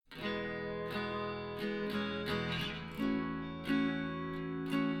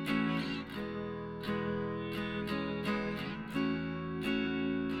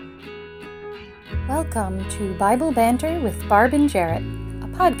Welcome to Bible Banter with Barb and Jarrett, a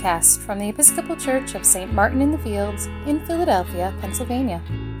podcast from the Episcopal Church of St. Martin in the Fields in Philadelphia, Pennsylvania.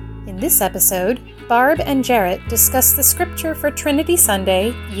 In this episode, Barb and Jarrett discuss the scripture for Trinity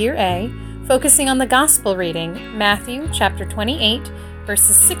Sunday, Year A, focusing on the Gospel reading, Matthew chapter 28,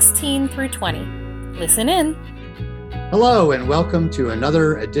 verses 16 through 20. Listen in. Hello, and welcome to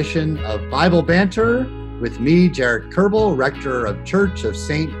another edition of Bible Banter with me, Jarrett Kerbel, Rector of Church of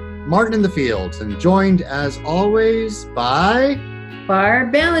St. Martin in the Fields, and joined as always by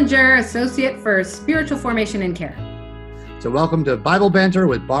Barb Ballinger, Associate for Spiritual Formation and Care. So welcome to Bible Banter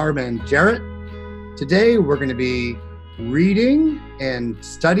with Barb and Jarrett. Today we're going to be reading and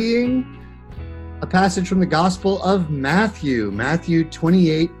studying a passage from the Gospel of Matthew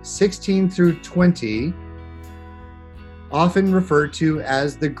 28, 16 through 20, often referred to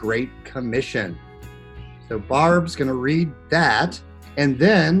as the Great Commission. So Barb's going to read that, and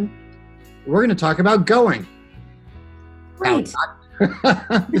then we're going to talk about going. Great.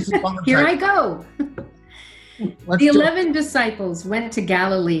 Here I go. The 11 disciples went to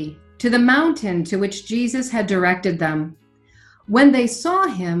Galilee, to the mountain to which Jesus had directed them. When they saw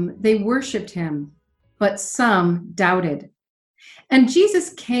him, they worshipped him, but some doubted. And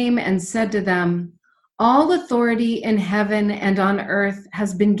Jesus came and said to them, "All authority in heaven and on earth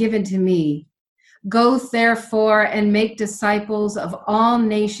has been given to me. Go therefore and make disciples of all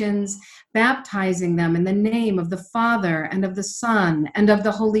nations, baptizing them in the name of the Father and of the Son and of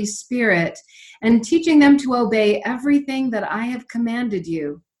the Holy Spirit, and teaching them to obey everything that I have commanded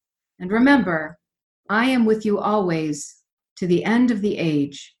you. And remember, I am with you always to the end of the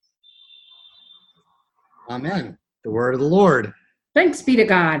age." Amen. The word of the Lord. Thanks be to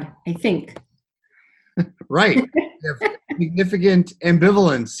God, I think. Right. We have significant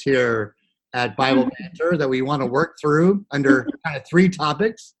ambivalence here at Bible Banter that we want to work through under kind of three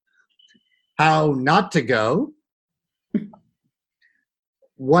topics: how not to go,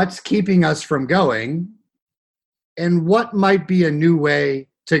 what's keeping us from going, and what might be a new way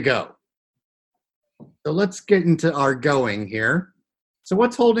to go. So let's get into our going here. So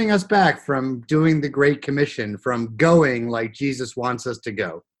what's holding us back from doing the Great Commission, from going like Jesus wants us to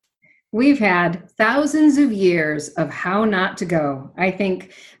go? We've had thousands of years of how not to go. I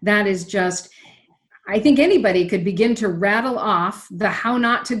think that is I think anybody could begin to rattle off the how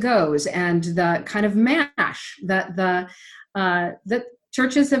not to goes and the kind of mash that the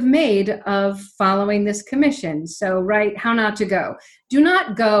churches have made of following this commission. So, right, how not to go. Do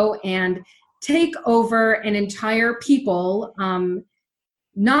not go and take over an entire people,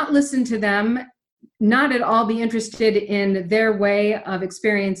 not listen to them, not at all be interested in their way of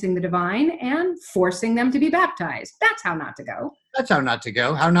experiencing the divine, and forcing them to be baptized. That's how not to go. That's how not to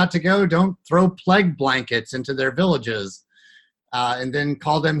go. How not to go: don't throw plague blankets into their villages and then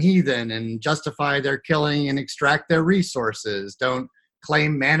call them heathen and justify their killing and extract their resources. Don't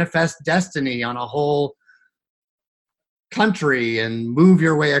claim manifest destiny on a whole country and move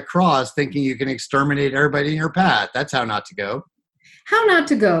your way across thinking you can exterminate everybody in your path. That's how not to go. How not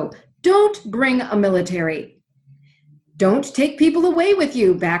to go. Don't bring a military. Don't take people away with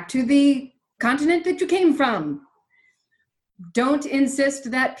you back to the continent that you came from. Don't insist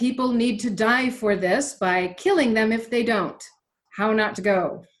that people need to die for this by killing them if they don't. How not to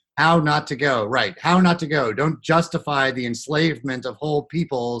go. How not to go, right. How not to go. Don't justify the enslavement of whole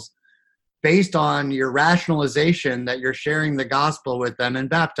peoples based on your rationalization that you're sharing the gospel with them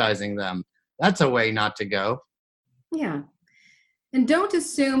and baptizing them. That's a way not to go. Yeah. And don't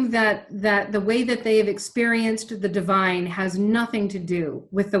assume that the way that they have experienced the divine has nothing to do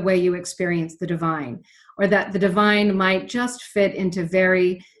with the way you experience the divine, or that the divine might just fit into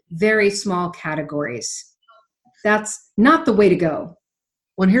very, very small categories. That's not the way to go.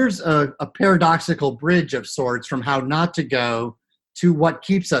 Well, here's a paradoxical bridge of sorts from how not to go to what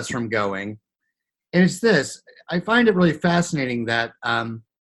keeps us from going. And it's this. I find it really fascinating that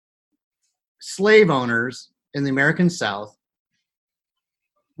slave owners in the American South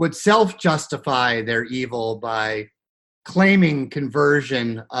would self-justify their evil by claiming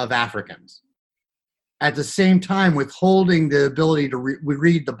conversion of Africans, at the same time withholding the ability to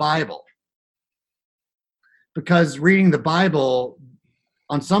read the Bible. Because reading the Bible,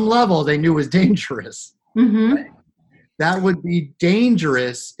 on some level, they knew was dangerous. Mm-hmm. Right? That would be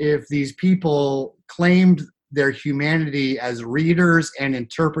dangerous if these people claimed their humanity as readers and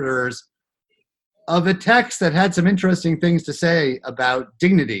interpreters of a text that had some interesting things to say about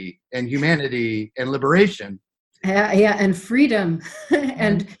dignity and humanity and liberation. Yeah, and freedom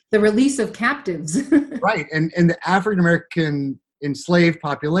and the release of captives. Right, and the African-American enslaved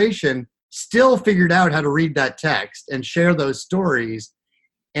population still figured out how to read that text and share those stories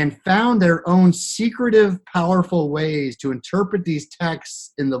and found their own secretive, powerful ways to interpret these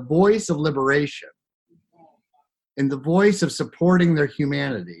texts in the voice of liberation, in the voice of supporting their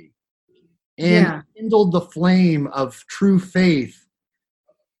humanity, and kindled the flame of true faith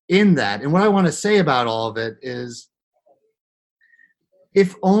in that. And what I want to say about all of it is,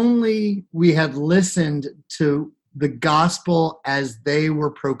 if only we had listened to the gospel as they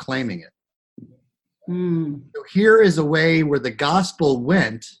were proclaiming it. So here is a way where the gospel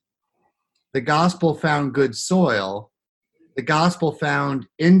went, the gospel found good soil, the gospel found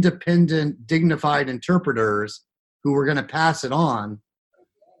independent, dignified interpreters who were going to pass it on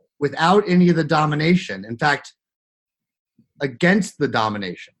without any of the domination. In fact, against the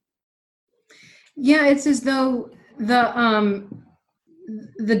domination. Yeah, it's as though the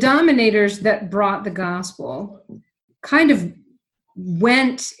dominators that brought the gospel kind of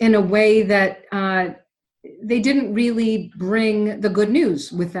went in a way that they didn't really bring the good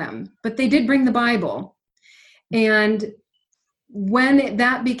news with them, but they did bring the Bible. And when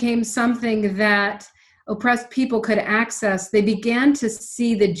that became something that oppressed people could access, they began to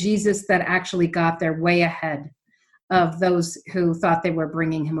see the Jesus that actually got there way ahead of those who thought they were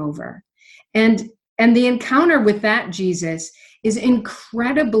bringing him over. And the encounter with that Jesus is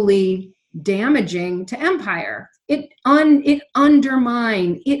incredibly damaging to empire. It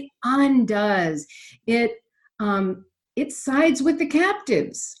undermines, it undoes, it sides with the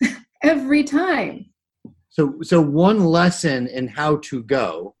captives every time. So one lesson in how to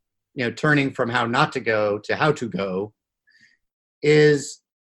go, turning from how not to go to how to go, is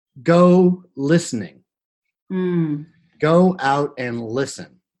go listening. Go out and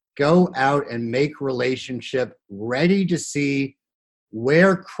listen. Go out and make relationship ready to see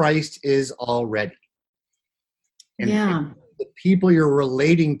where Christ is already. And the people you're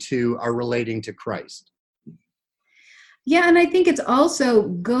relating to are relating to Christ. Yeah, and I think it's also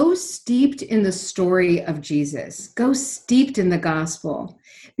go steeped in the story of Jesus. Go steeped in the gospel.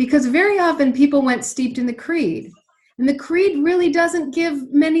 Because very often people went steeped in the creed. And the creed really doesn't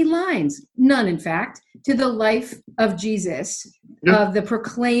give many lines, none in fact, to the life of Jesus, of the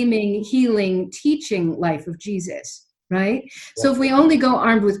proclaiming, healing, teaching life of Jesus, right? So if we only go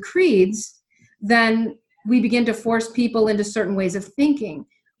armed with creeds, then we begin to force people into certain ways of thinking.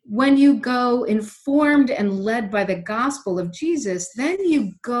 When you go informed and led by the gospel of Jesus, then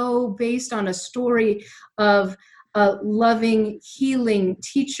you go based on a story of a loving, healing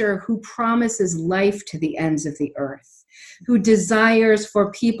teacher who promises life to the ends of the earth, who desires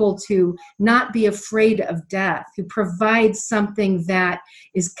for people to not be afraid of death, who provides something that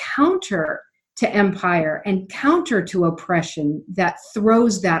is counter to empire and counter to oppression, that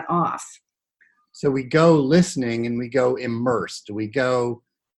throws that off. So we go listening and we go immersed. We go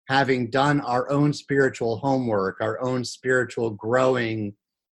having done our own spiritual homework, our own spiritual growing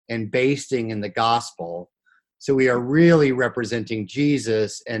and basting in the gospel. So we are really representing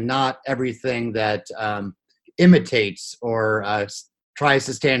Jesus and not everything that imitates or tries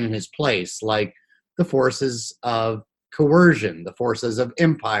to stand in his place, like the forces of coercion, the forces of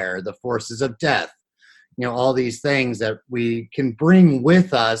empire, the forces of death. All these things that we can bring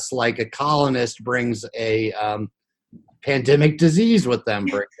with us, like a colonist brings a pandemic disease with them,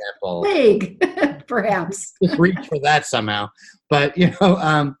 for example. Plague, perhaps. Just reach for that somehow. But,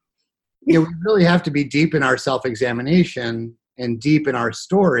 we really have to be deep in our self-examination and deep in our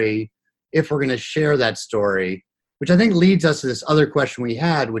story if we're going to share that story, which I think leads us to this other question we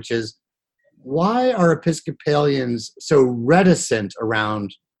had, which is, why are Episcopalians so reticent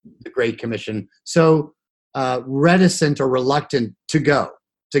around the Great Commission, so reticent or reluctant to go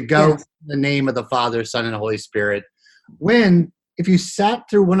in the name of the Father, Son, and Holy Spirit, when, if you sat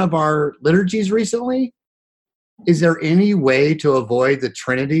through one of our liturgies recently, is there any way to avoid the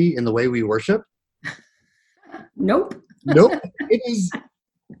Trinity in the way we worship? Nope. It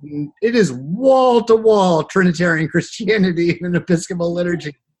is wall-to-wall Trinitarian Christianity in an Episcopal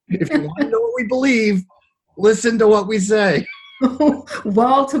liturgy. If you want to know what we believe, listen to what we say.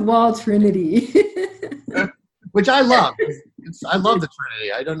 Wall-to-wall Trinity. Which I love. I love the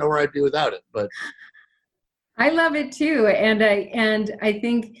Trinity. I don't know where I'd be without it, but I love it too. And I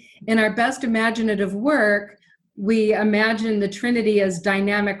think in our best imaginative work, we imagine the Trinity as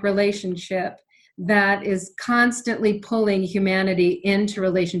dynamic relationship that is constantly pulling humanity into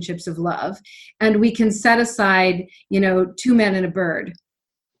relationships of love. And we can set aside, 2 men and a bird,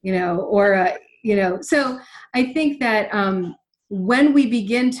 so I think that when we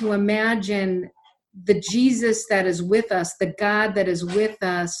begin to imagine the Jesus that is with us, the God that is with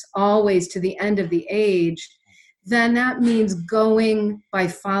us always to the end of the age, then that means going by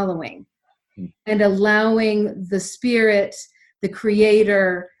following and allowing the Spirit the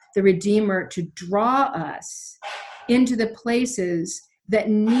Creator, the Redeemer, to draw us into the places that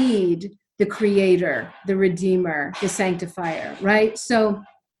need the Creator, the Redeemer, the Sanctifier, right? So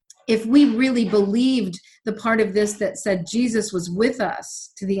if we really believed the part of this that said Jesus was with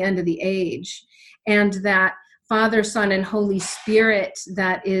us to the end of the age, and that Father, Son, and Holy Spirit,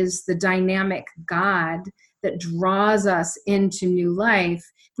 that is the dynamic God that draws us into new life,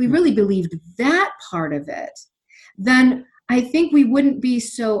 if we really believed that part of it, then I think we wouldn't be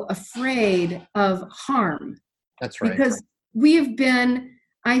so afraid of harm. That's right. Because we have been,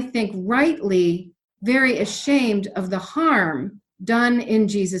 I think, rightly very ashamed of the harm done in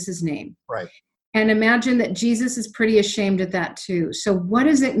Jesus's name. Right. And imagine that Jesus is pretty ashamed of that too. So what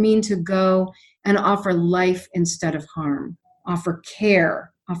does it mean to go and offer life instead of harm? Offer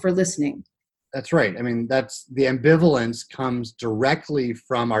care, offer listening. That's right. I mean, that's the ambivalence comes directly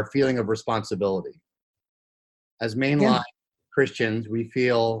from our feeling of responsibility. As mainline Christians, we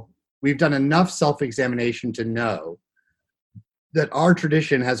feel we've done enough self-examination to know that our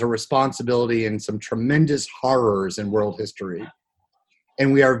tradition has a responsibility in some tremendous horrors in world history.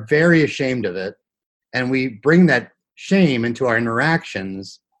 And we are very ashamed of it. And we bring that shame into our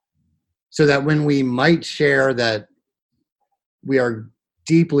interactions so that when we might share that we are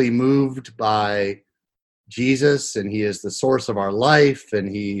deeply moved by Jesus and he is the source of our life and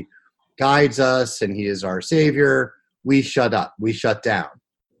he guides us and he is our savior, we shut up, we shut down.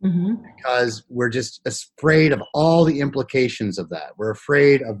 Because we're just afraid of all the implications of that. We're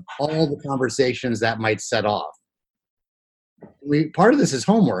afraid of all the conversations that might set off. Part of this is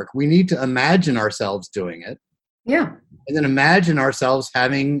homework. We need to imagine ourselves doing it. Yeah. And then imagine ourselves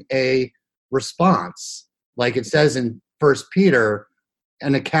having a response. Like it says in 1 Peter,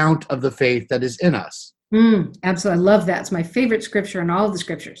 an account of the faith that is in us. Absolutely. I love that. It's my favorite scripture in all of the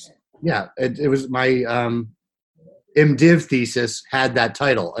scriptures. Yeah. It was my MDiv thesis had that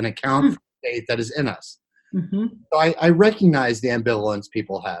title, an account of the faith that is in us. So I recognize the ambivalence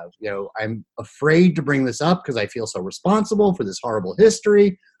people have. You know, I'm afraid to bring this up because I feel so responsible for this horrible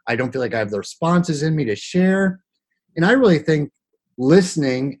history. I don't feel like I have the responses in me to share. And I really think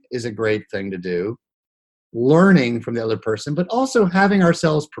listening is a great thing to do, learning from the other person, but also having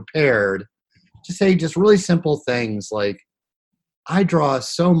ourselves prepared to say just really simple things like, I draw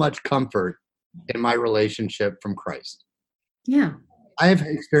so much comfort in my relationship from Christ. Yeah. I have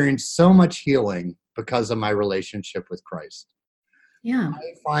experienced so much healing because of my relationship with Christ. Yeah.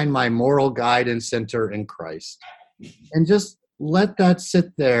 I find my moral guide and center in Christ. And just let that sit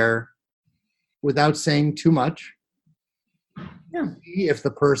there without saying too much. Yeah. See if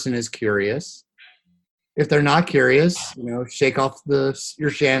the person is curious. If they're not curious, shake off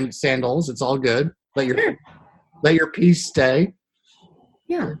your sandals. It's all good. Let your peace stay.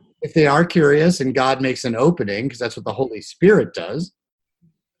 Yeah. If they are curious and God makes an opening, because that's what the Holy Spirit does,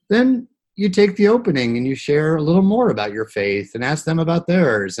 then you take the opening and you share a little more about your faith and ask them about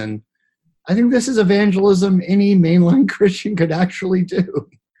theirs. And I think this is evangelism any mainline Christian could actually do.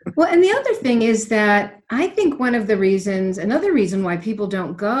 Well, and the other thing is that I think another reason why people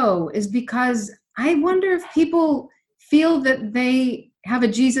don't go is because I wonder if people feel that they have a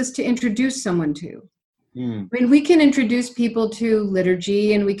Jesus to introduce someone to. I mean, we can introduce people to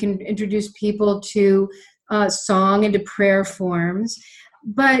liturgy and we can introduce people to song and to prayer forms.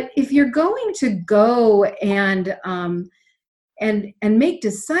 But if you're going to go and make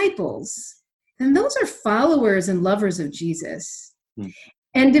disciples, then those are followers and lovers of Jesus.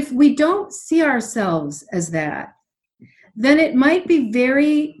 And if we don't see ourselves as that, then it might be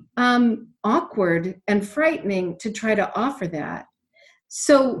very awkward and frightening to try to offer that.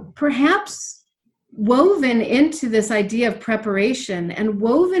 So perhaps woven into this idea of preparation and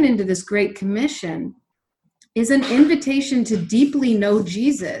woven into this Great Commission is an invitation to deeply know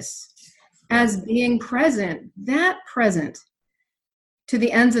Jesus as being present to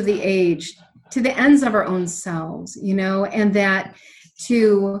the ends of the age, to the ends of our own selves, and that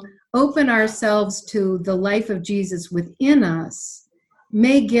to open ourselves to the life of Jesus within us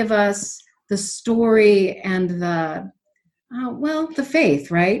may give us the story and the faith,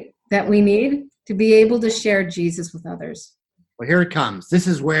 right, that we need to be able to share Jesus with others. Well, here it comes. This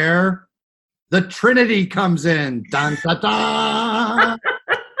is where the Trinity comes in. Dun, dun, dun.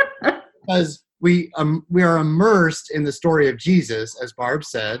 Because we are immersed in the story of Jesus, as Barb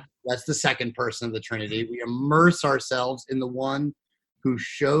said. That's the second person of the Trinity. We immerse ourselves in the one who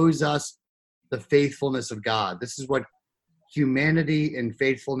shows us the faithfulness of God. This is what humanity and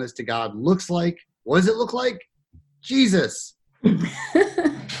faithfulness to God looks like. What does it look like? Jesus.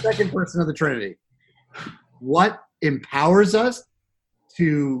 Second person of the Trinity. What empowers us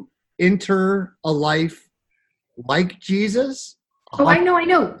to enter a life like Jesus. Oh, I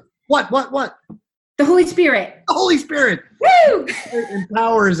know. What? The Holy Spirit. The Holy Spirit. Woo! It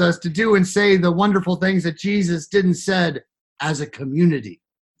empowers us to do and say the wonderful things that Jesus didn't said as a community.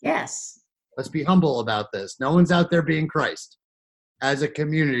 Yes. Let's be humble about this. No one's out there being Christ. As a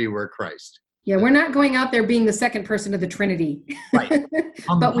community, we're Christ. Yeah, we're not going out there being the second person of the Trinity. Right.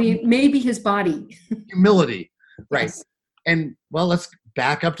 But we may be his body. Humility. Right. Yes. And, well, let's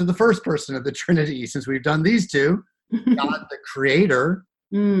back up to the first person of the Trinity, since we've done these two. God, the Creator,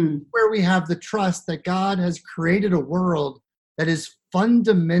 where we have the trust that God has created a world that is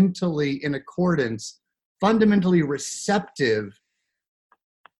fundamentally in accordance, fundamentally receptive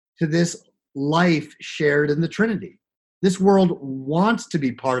to this life shared in the Trinity. This world wants to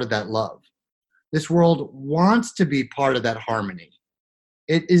be part of that love. This world wants to be part of that harmony.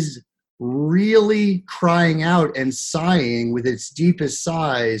 It is really crying out and sighing with its deepest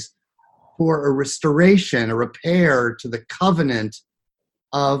sighs for a restoration, a repair to the covenant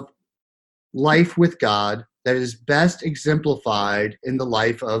of life with God that is best exemplified in the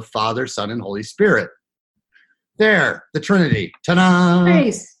life of Father, Son, and Holy Spirit. There, the Trinity. Ta-da!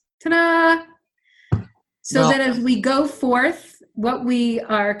 Nice. Ta-da! So that as we go forth, what we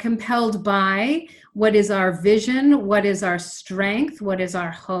are compelled by, what is our vision, what is our strength, what is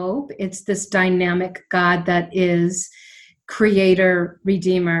our hope, it's this dynamic God that is Creator,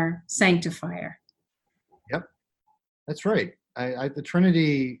 Redeemer, Sanctifier. Yep, that's right. The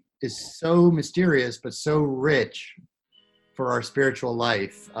Trinity is so mysterious, but so rich for our spiritual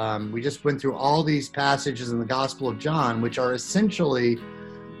life. We just went through all these passages in the Gospel of John, which are essentially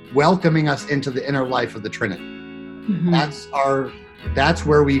welcoming us into the inner life of the Trinity. Mm-hmm. That's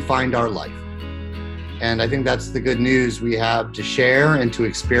where we find our life. And I think that's the good news we have to share and to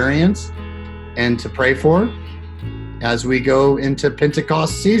experience and to pray for as we go into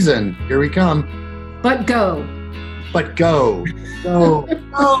Pentecost season. Here we come. But go. Go.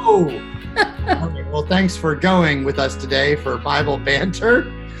 Okay, well, thanks for going with us today for Bible Banter.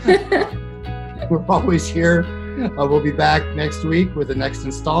 We're always here. We'll be back next week with the next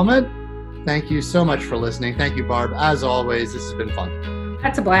installment. Thank you so much for listening. Thank you, Barb. As always, this has been fun.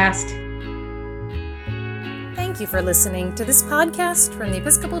 That's a blast. Thank you for listening to this podcast from the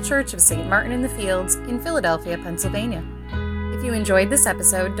Episcopal Church of St. Martin in the Fields in Philadelphia, Pennsylvania. If you enjoyed this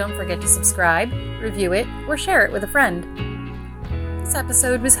episode, don't forget to subscribe, review it, or share it with a friend. This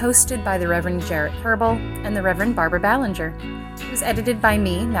episode was hosted by the Reverend Jarrett Kerbel and the Reverend Barbara Ballinger. It was edited by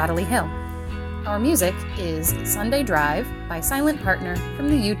me, Natalie Hill. Our music is Sunday Drive by Silent Partner from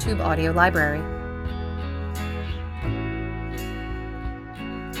the YouTube Audio Library.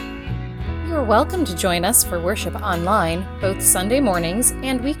 You are welcome to join us for worship online, both Sunday mornings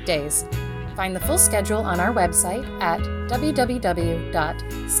and weekdays. Find the full schedule on our website at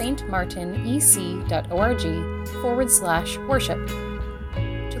www.stmartinec.org/worship.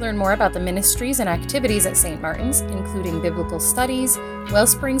 To learn more about the ministries and activities at St. Martin's, including biblical studies,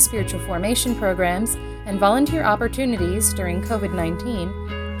 Wellspring spiritual formation programs, and volunteer opportunities during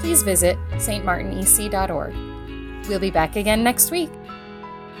COVID-19, please visit stmartinec.org. We'll be back again next week.